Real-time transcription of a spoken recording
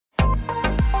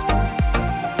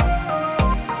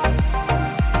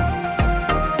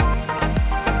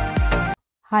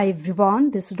Hi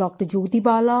everyone, this is Dr. Jyoti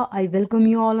Bala. I welcome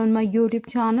you all on my YouTube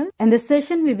channel. In this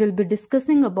session, we will be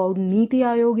discussing about NITI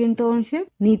Aayog Internship.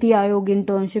 NITI Aayog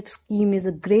Internship Scheme is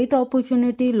a great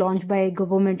opportunity launched by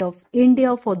Government of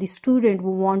India for the student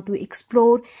who want to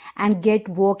explore and get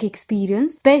work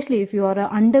experience. Especially if you are an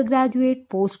undergraduate,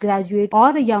 postgraduate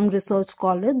or a young research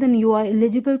scholar, then you are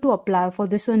eligible to apply for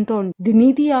this internship. The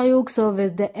NITI Aayog serves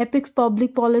as the apex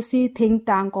public policy think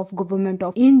tank of Government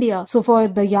of India. So for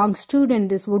the young student,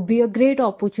 this would be a great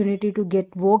opportunity to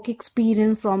get work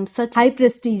experience from such high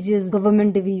prestigious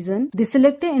government division. The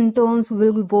selected interns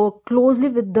will work closely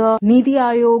with the NITI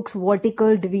Aayog's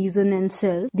vertical division and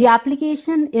cells. The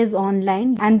application is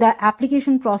online and the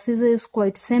application process is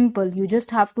quite simple. You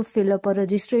just have to fill up a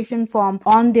registration form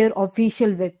on their official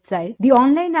website. The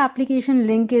online application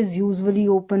link is usually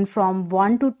open from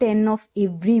 1 to 10 of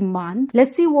every month.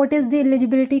 Let's see what is the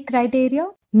eligibility criteria.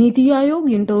 NITI Aayog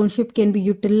internship can be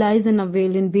utilized and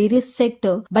availed in various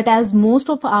sectors, but as most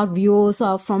of our viewers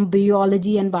are from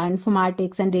biology and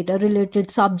bioinformatics and data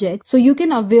related subjects, so you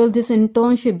can avail this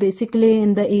internship basically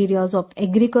in the areas of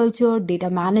agriculture, data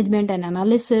management and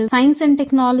analysis, science and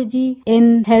technology,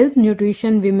 in health,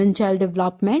 nutrition, women, child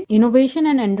development, innovation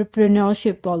and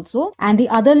entrepreneurship also, and the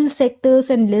other sectors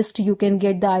and list you can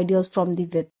get the ideas from the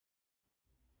web.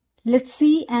 Let's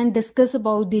see and discuss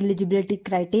about the eligibility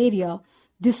criteria.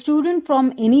 The student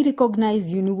from any recognized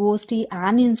university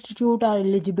and institute are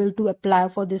eligible to apply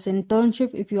for this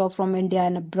internship if you are from India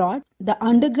and abroad. The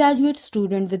undergraduate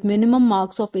student with minimum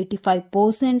marks of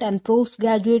 85% and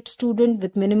postgraduate student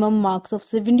with minimum marks of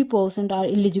 70% are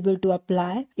eligible to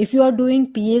apply. If you are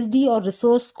doing PhD or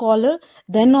research scholar,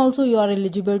 then also you are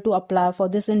eligible to apply for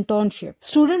this internship.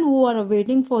 Students who are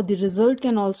awaiting for the result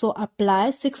can also apply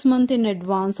 6 months in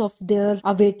advance of their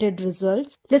awaited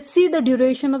results. Let's see the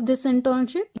duration of this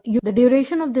internship. The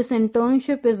duration of this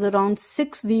internship is around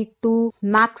 6 weeks to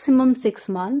maximum 6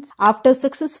 months. After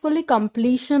successfully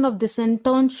completion of this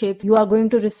internship, you are going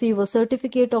to receive a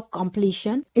certificate of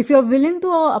completion. If you are willing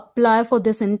to apply for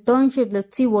this internship,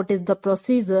 let's see what is the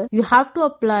procedure. You have to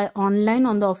apply online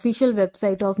on the official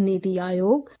website of NITI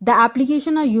Aayog. The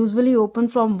application are usually open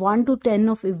from 1 to 10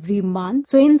 of every month.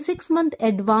 So in 6 month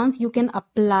advance, you can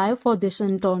apply for this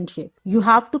internship. You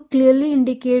have to clearly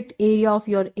indicate area of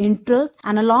your interest.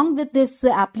 And along with this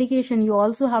application, you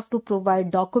also have to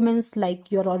provide documents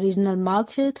like your original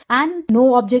mark sheet and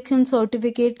no objection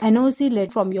certificate, NOC letter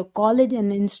from your college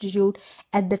and institute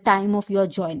at the time of your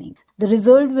joining. The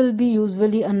result will be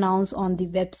usually announced on the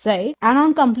website. And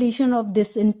on completion of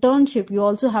this internship, you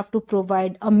also have to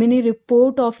provide a mini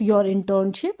report of your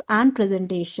internship and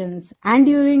presentations. And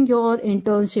during your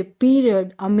internship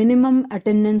period, a minimum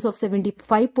attendance of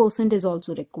 75% is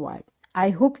also required.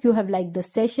 I hope you have liked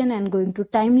this session and going to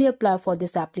timely apply for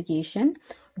this application.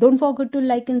 Don't forget to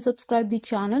like and subscribe the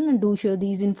channel and do share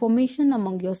these information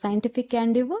among your scientific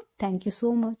endeavor. Thank you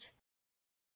so much.